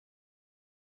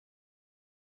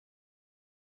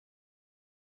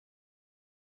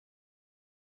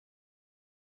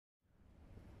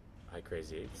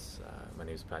Crazy8's. My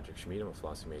name is Patrick Schmid. I'm a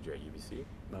philosophy major at UBC.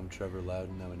 I'm Trevor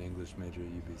Loudon. I'm an English major at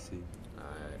UBC.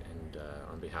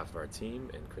 On behalf of our team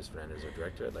and Chris Fernandez, our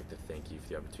director, I'd like to thank you for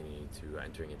the opportunity to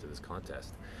entering into this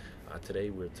contest. Today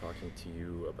we're talking to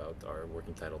you about our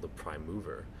working title, The Prime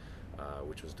Mover,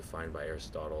 which was defined by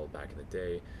Aristotle back in the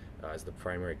day as the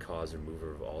primary cause or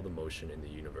mover of all the motion in the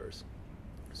universe.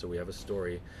 So we have a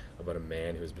story about a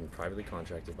man who has been privately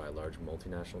contracted by a large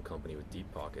multinational company with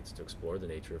deep pockets to explore the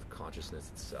nature of consciousness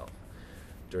itself.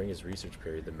 During his research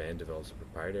period, the man develops a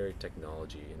proprietary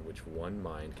technology in which one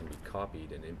mind can be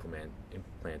copied and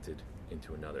implanted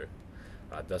into another,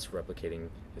 thus replicating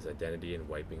his identity and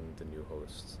wiping the new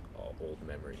host's old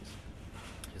memories.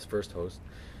 His first host,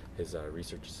 his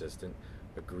research assistant,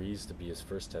 agrees to be his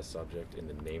first test subject in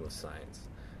the name of science.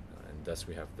 And thus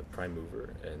we have the prime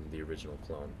mover and the original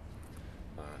clone.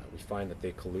 We find that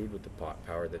they collude with the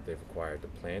power that they've acquired to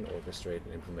plan, orchestrate,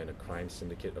 and implement a crime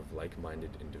syndicate of like-minded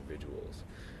individuals.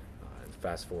 And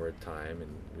fast forward time,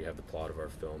 and we have the plot of our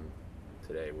film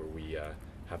today, where we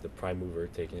have the prime mover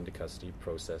taken into custody,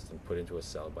 processed, and put into a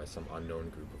cell by some unknown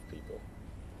group of people.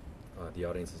 The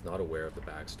audience is not aware of the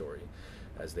backstory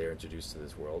as they are introduced to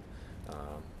this world,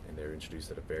 and they're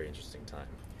introduced at a very interesting time.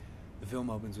 The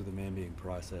film opens with a man being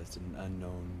processed in an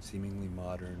unknown, seemingly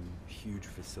modern, huge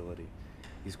facility.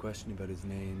 He's questioned about his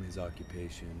name, his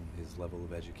occupation, his level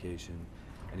of education,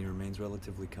 and he remains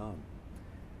relatively calm.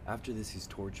 After this, he's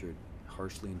tortured,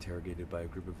 harshly interrogated by a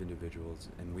group of individuals,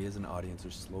 and we as an audience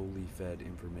are slowly fed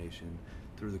information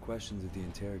through the questions of the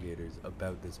interrogators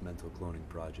about this mental cloning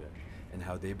project and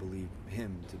how they believe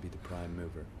him to be the prime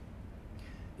mover.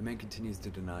 The man continues to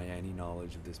deny any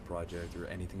knowledge of this project or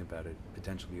anything about it,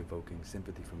 potentially evoking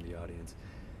sympathy from the audience.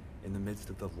 In the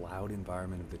midst of the loud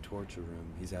environment of the torture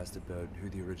room, he's asked about who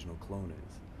the original clone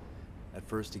is. At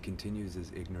first, he continues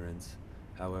his ignorance.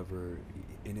 However,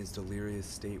 in his delirious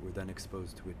state, we're then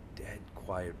exposed to a dead,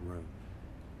 quiet room,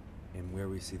 and where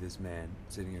we see this man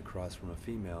sitting across from a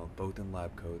female, both in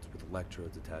lab coats with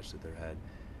electrodes attached to their head.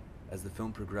 As the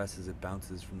film progresses, it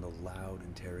bounces from the loud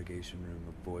interrogation room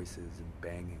of voices and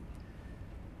banging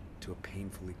to a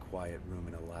painfully quiet room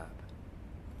in a lab.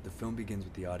 The film begins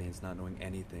with the audience not knowing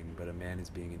anything, but a man is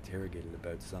being interrogated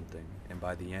about something, and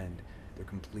by the end, they're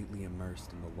completely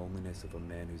immersed in the loneliness of a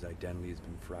man whose identity has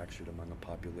been fractured among a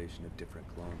population of different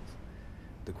clones.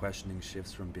 The questioning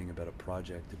shifts from being about a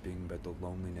project to being about the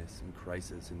loneliness and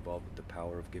crisis involved with the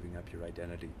power of giving up your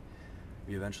identity.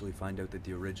 We eventually find out that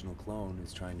the original clone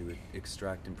is trying to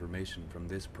extract information from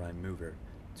this prime mover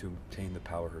to obtain the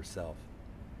power herself.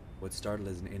 What started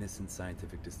as an innocent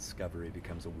scientific discovery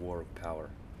becomes a war of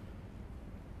power.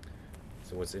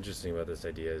 So what's interesting about this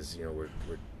idea is,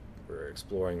 we're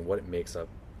exploring what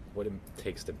it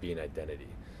takes to be an identity.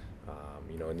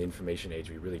 In the information age,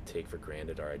 we really take for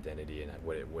granted our identity and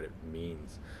what it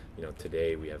means.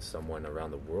 Today we have someone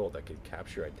around the world that could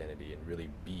capture identity and really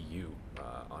be you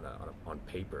on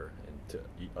paper and to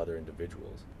other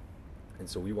individuals. And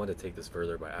so we want to take this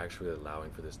further by actually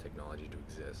allowing for this technology to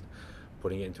exist,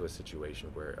 putting it into a situation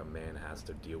where a man has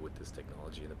to deal with this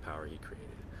technology and the power he created.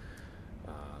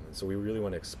 And so we really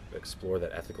want to explore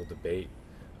that ethical debate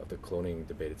of the cloning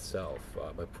debate itself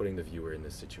by putting the viewer in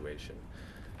this situation.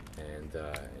 And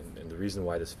the reason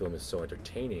why this film is so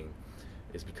entertaining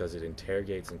is because it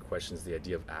interrogates and questions the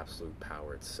idea of absolute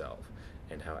power itself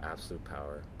and how absolute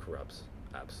power corrupts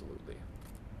absolutely.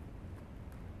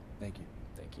 Thank you.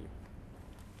 Thank you.